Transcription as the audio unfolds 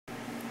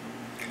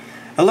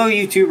Hello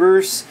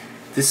YouTubers,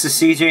 this is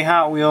CJ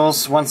Hot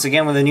Wheels once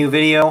again with a new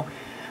video.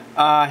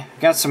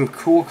 Got some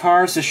cool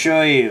cars to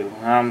show you.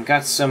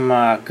 Got some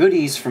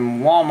goodies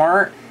from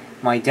Walmart.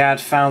 My dad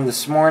found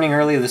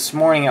early this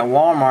morning at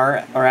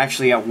Walmart, or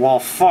actually at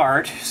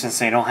Walfart, since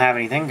they don't have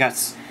anything. Got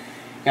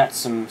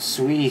some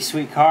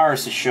sweet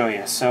cars to show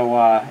you. So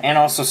and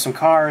also some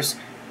cars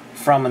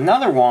from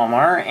another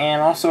Walmart, and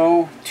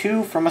also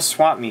two from a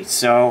swap meet.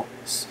 So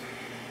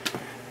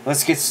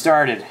let's get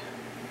started.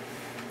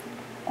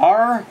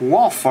 Our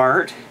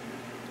Walfart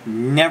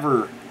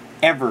never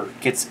ever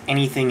gets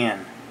anything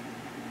in,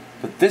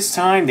 but this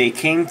time they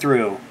came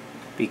through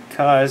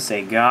because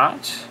they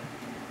got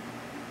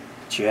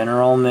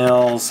General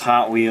Mills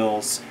Hot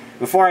Wheels.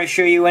 Before I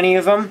show you any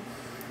of them,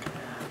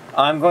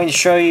 I'm going to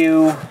show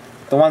you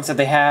the ones that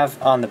they have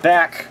on the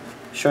back.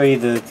 Show you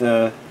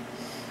the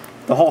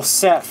whole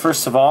set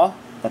first of all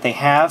that they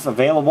have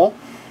available,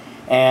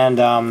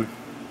 and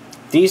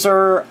these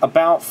are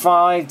about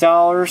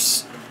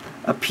 $5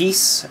 a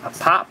piece, a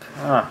pop.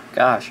 Oh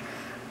gosh,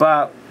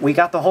 but we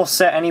got the whole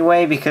set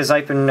anyway because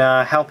I've been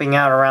helping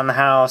out around the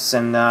house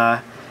and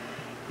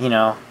you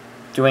know,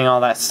 doing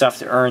all that stuff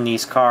to earn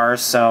these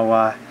cars.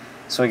 So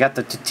so we got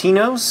the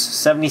Totinos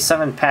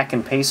 77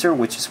 Packin Pacer,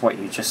 which is what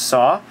you just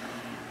saw,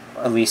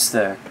 at least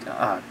the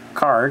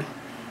card.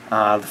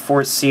 The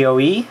Ford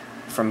C.O.E.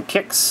 from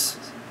Kicks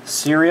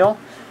cereal.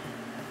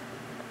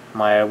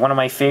 One of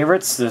my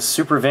favorites, the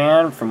Super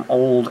Van from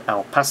Old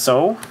El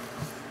Paso.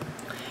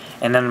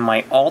 And then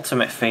my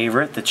ultimate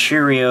favorite, the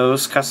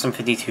Cheerios Custom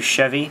 52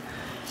 Chevy.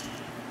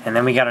 And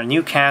then we got a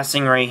new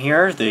casting right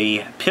here,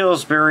 the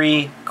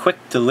Pillsbury Quick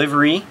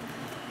Delivery,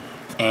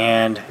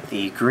 and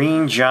the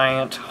Green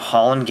Giant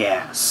Haulin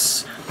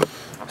gas.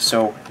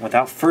 So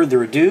without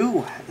further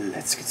ado,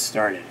 let's get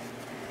started.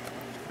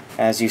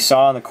 As you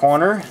saw in the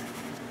corner,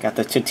 got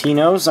the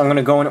Totinos. I'm going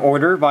to go in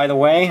order, by the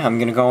way. I'm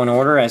going to go in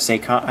order as they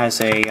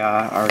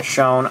are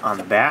shown on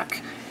the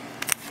back.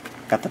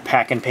 Got the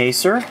Packin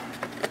Pacer.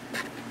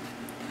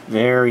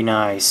 Very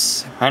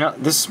nice. I know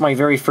this is my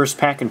very first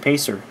Packin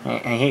Pacer. I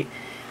hate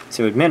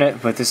to admit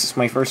it, but this is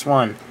my first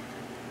one.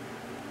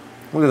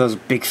 Look at those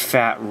big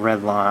fat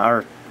red lines,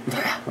 or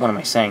what am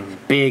I saying?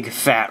 Big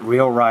fat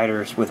real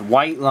riders with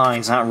white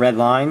lines, not red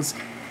lines.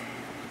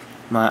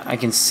 I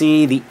can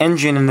see the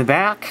engine in the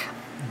back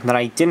that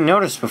I didn't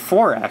notice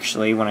before,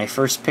 actually, when I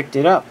first picked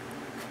it up.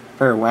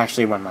 Or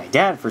actually, when my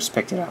dad first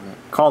picked it up.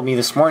 He called me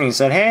this morning and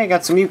said, "Hey, I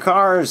got some new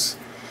cars."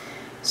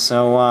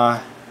 So,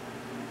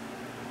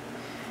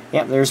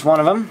 yep, there's one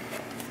of them.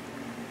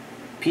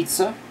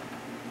 Pizza.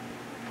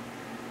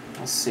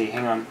 Let's see,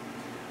 hang on.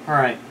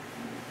 Alright.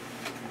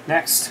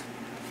 Next.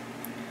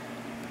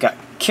 Got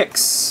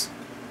Kicks.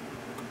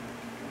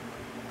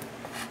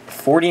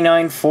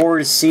 49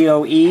 Ford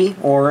C.O.E.,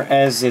 or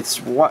as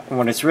what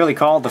it's really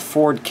called, the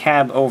Ford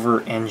Cab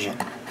Over engine.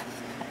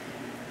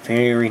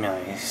 Very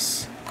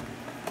nice.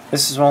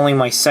 This is only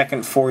my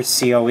second Ford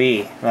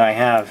C.O.E. that I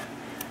have.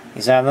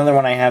 Another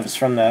one I have is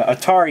from the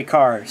Atari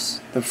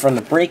cars, from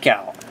the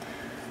Breakout.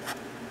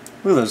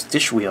 Look at those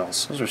dish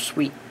wheels. Those are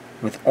sweet.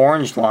 With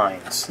orange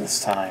lines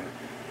this time.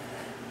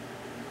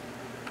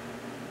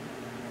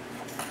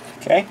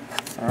 Okay.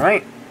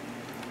 Alright.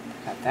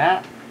 Got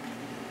that.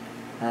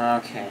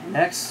 Okay.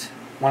 Next.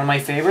 One of my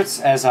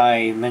favorites, as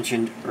I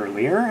mentioned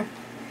earlier.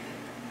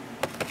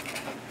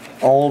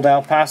 Old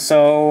El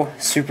Paso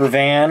Super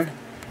Van.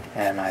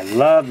 And I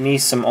love me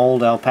some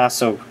Old El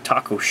Paso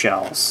taco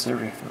shells.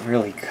 They're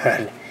really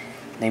good.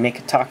 They make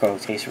a taco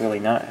taste really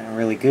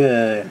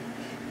good.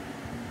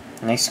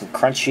 Nice and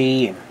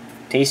crunchy and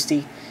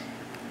tasty.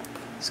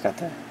 It's got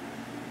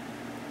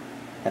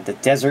the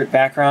desert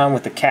background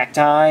with the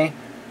cacti.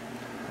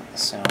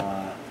 So,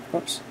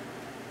 whoops.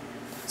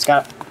 It's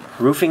got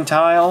roofing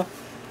tile.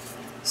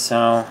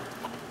 So,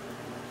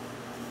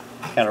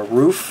 got a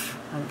roof,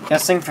 I'm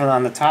guessing,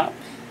 on the top.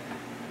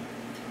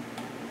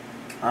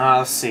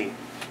 Let's see.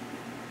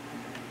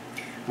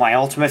 My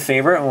ultimate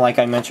favorite, like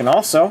I mentioned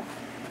also,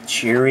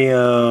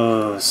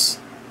 Cheerios.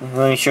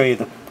 Let me show you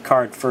the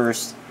card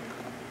first.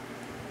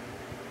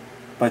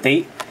 But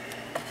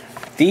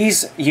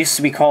these used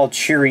to be called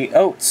Cheery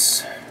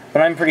Oats,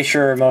 but I'm pretty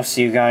sure most of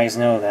you guys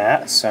know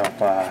that. So,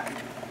 got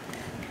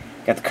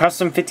the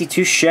Custom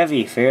 52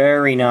 Chevy.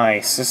 Very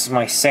nice. This is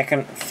my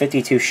second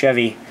 52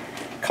 Chevy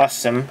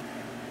Custom.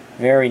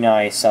 Very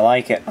nice. I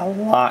like it a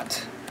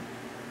lot.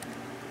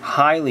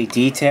 Highly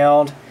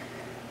detailed.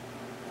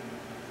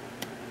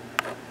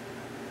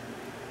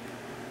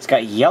 It's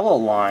got yellow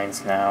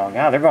lines now.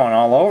 God, they're going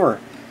all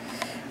over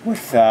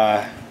with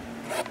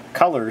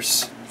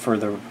colors for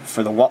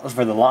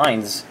the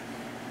lines.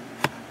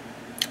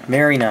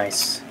 Very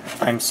nice.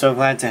 I'm so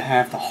glad to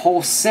have the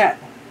whole set,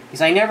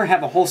 because I never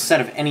have a whole set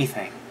of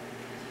anything.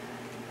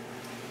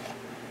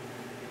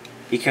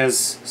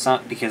 Because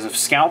of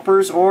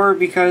scalpers, or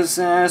because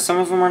some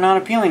of them are not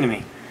appealing to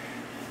me.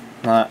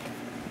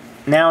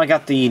 Now I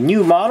got the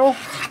new model,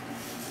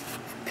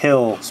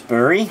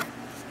 Pillsbury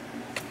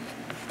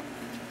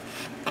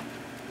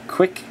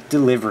Quick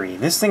Delivery.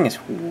 This thing is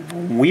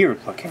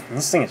weird looking.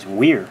 This thing is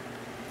weird.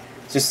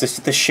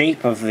 Just the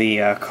shape of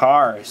the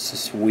car is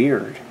just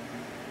weird.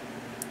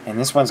 And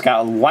this one's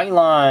got white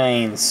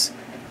lines.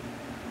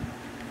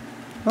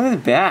 Look at the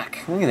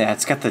back. Look at that.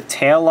 It's got the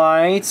tail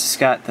lights. It's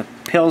got the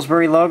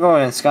Pillsbury logo,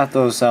 and it's got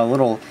those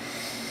little...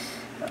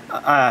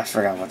 I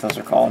forgot what those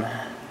are called.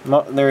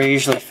 They're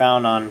usually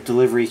found on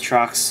delivery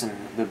trucks and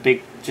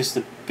just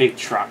the big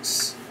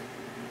trucks.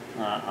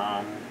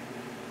 And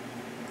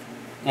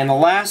the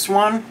last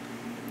one,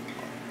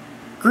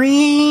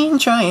 Green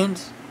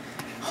Giant,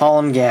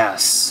 Haulin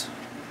gas.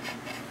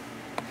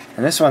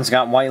 And this one's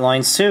got white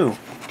lines too.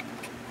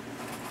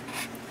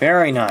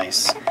 Very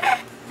nice.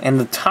 And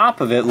the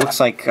top of it looks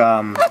like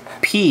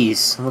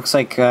peas. It looks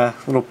like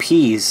little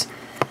peas.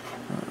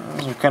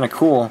 Those are kind of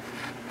cool.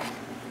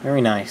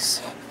 Very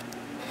nice.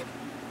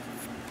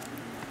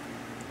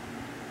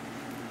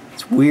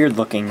 It's weird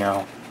looking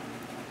though.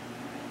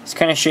 It's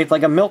kind of shaped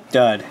like a milk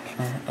dud.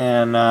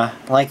 And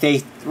like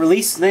they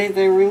released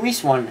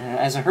one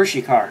as a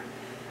Hershey car.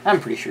 I'm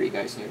pretty sure you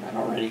guys knew that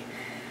already.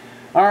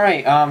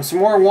 Alright, some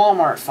more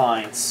Walmart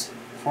finds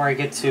before I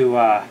get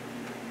to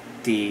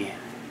the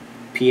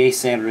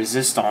pièce de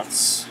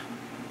résistance.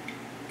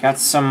 Got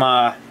some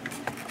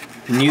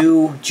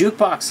new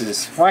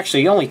jukeboxes. Well,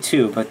 actually only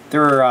two, but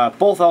they're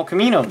both El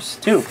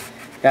Caminos too.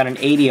 Got an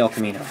 80 El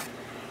Camino.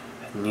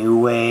 New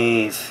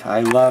wave.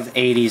 I love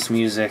 80s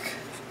music.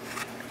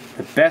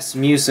 The best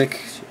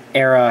music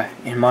era,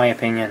 in my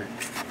opinion.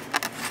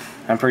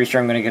 I'm pretty sure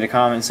I'm going to get a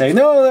comment and say,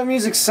 no, that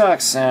music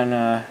sucks,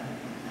 and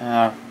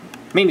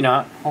maybe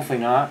not, hopefully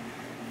not.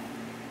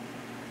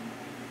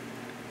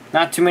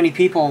 Not too many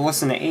people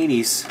listen to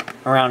 80s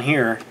around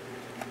here,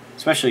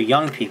 especially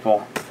young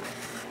people.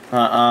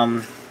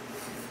 I'm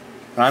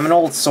an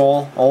old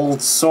soul,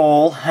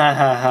 ha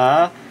ha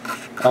ha.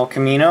 El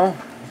Camino.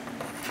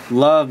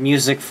 Love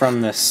music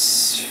from the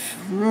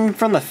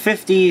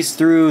 50s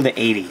through the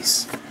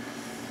 80s.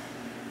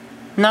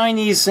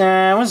 90s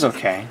was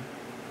okay.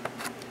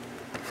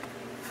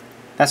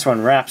 That's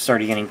when rap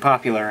started getting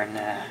popular, and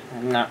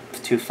I'm not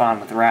too fond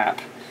with rap.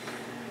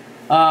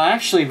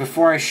 Actually,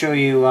 before I show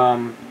you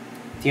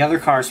the other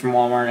cars from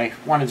Walmart, I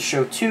wanted to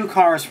show two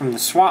cars from the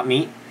swap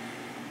meet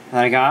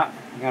that I got.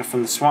 I got it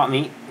from the swap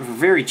meet for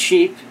very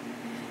cheap.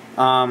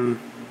 I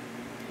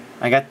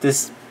got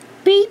this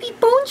baby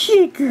bone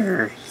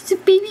shaker. It's a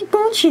baby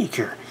bone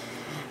shaker.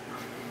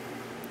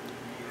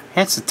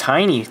 It's a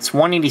tiny. It's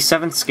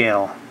 1/87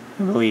 scale,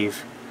 I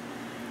believe.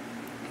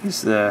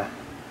 It's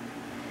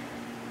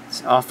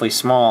awfully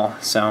small,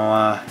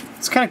 so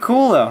it's kind of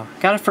cool though.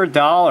 Got it for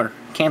 $1.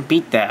 Can't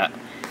beat that.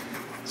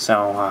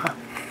 So I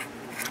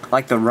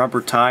like the rubber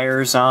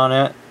tires on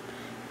it.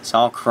 It's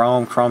all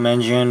chrome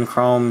engine,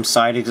 chrome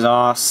side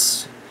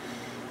exhausts,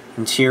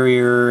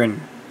 interior,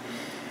 and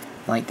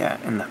I like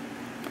that. And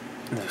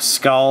the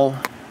skull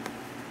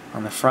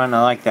on the front,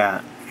 I like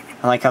that.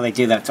 I like how they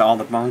do that to all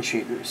the bone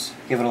shakers.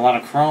 Give it a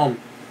lot of chrome.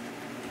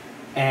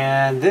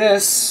 And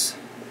this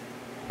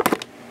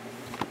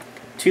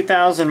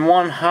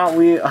 2001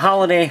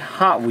 Holiday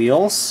Hot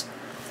Wheels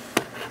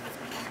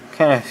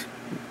kind of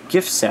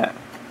gift set.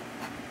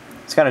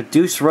 It's got a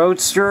Deuce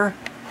Roadster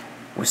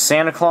with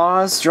Santa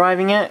Claus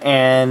driving it,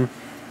 and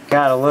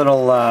got a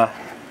little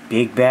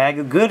big bag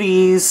of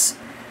goodies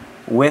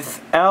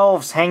with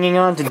elves hanging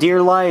on to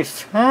dear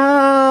life.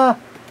 Ah!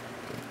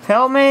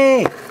 Help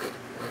me!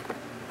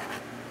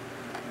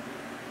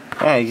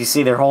 Yeah, you can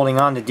see they're holding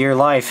on to dear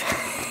life.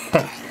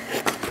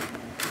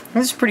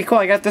 This is pretty cool.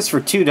 I got this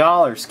for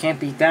 $2. Can't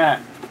beat that.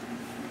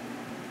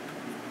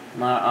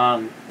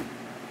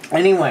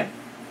 Anyway,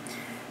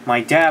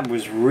 my dad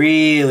was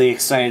really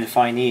excited to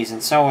find these,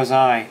 and so was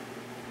I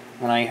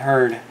when I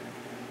heard.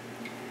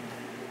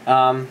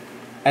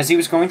 As he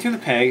was going through the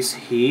pegs,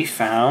 he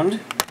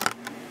found.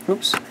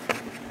 Oops.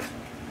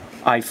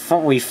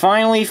 We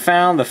finally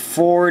found the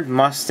Ford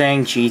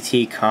Mustang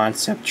GT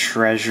concept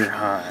treasure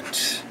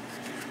hunt.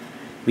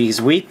 Because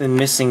we've been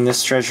missing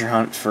this treasure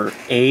hunt for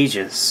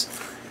ages.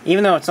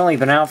 Even though it's only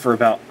been out for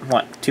about,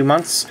 what, 2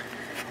 months?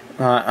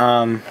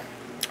 I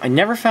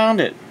never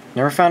found it.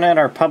 Never found it at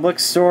our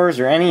Publix stores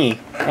or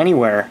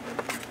anywhere.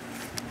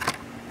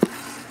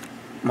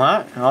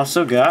 But I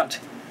also got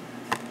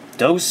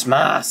Dos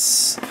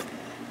Mas.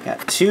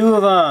 Got 2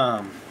 of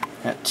them.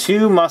 Got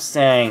 2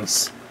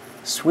 Mustangs.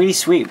 Sweetie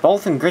sweet,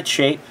 both in good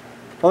shape.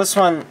 Well, this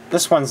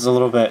one's a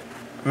little bit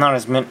not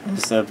as mint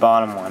as the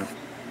bottom one.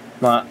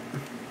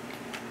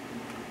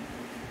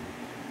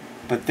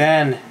 But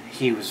then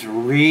he was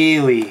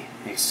really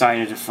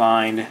excited to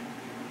find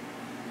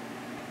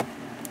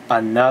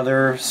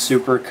another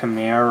Super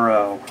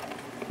Camaro.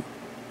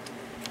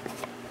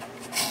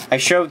 I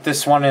showed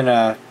this one in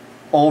a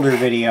older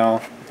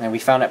video that we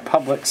found at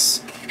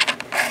Publix.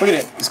 Look at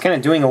it, it's kind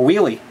of doing a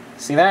wheelie.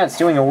 See that? It's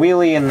doing a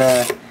wheelie in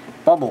the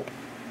bubble.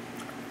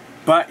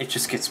 But it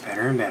just gets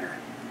better and better.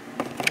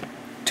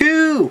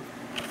 2!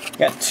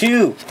 Got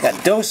 2.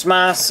 Got Dos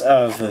Mas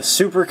of the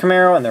Super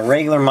Camaro and the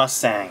regular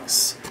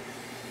Mustangs.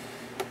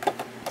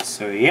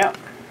 So, yeah.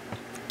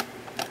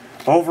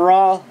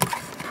 Overall,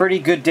 pretty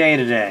good day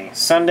today.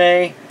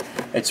 Sunday,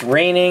 it's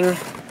raining.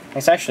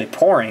 It's actually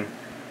pouring.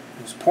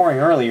 It was pouring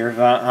earlier,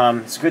 but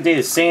it's a good day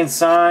to stay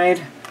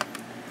inside,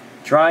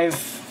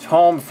 drive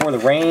home before the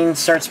rain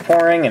starts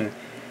pouring, and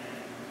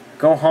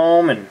go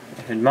home and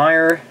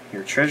admire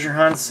your treasure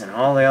hunts and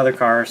all the other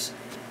cars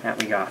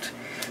that we got.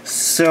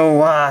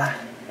 So,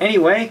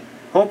 anyway,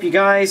 hope you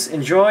guys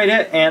enjoyed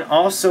it, and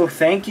also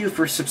thank you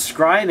for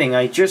subscribing.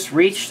 I just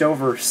reached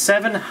over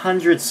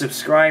 700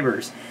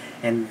 subscribers,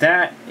 and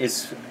that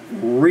is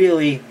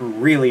really,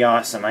 really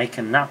awesome. I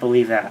cannot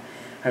believe that.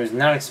 I was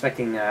not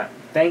expecting that.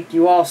 Thank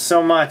you all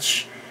so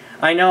much.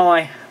 I know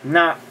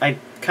I've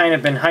kind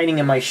of been hiding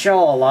in my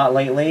shell a lot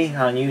lately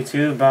on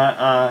YouTube,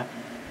 but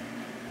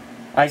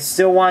I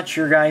still watch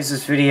your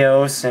guys'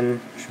 videos and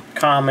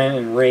comment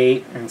and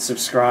rate and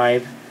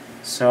subscribe.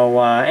 So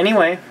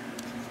anyway,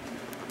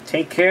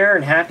 take care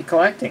and happy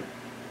collecting.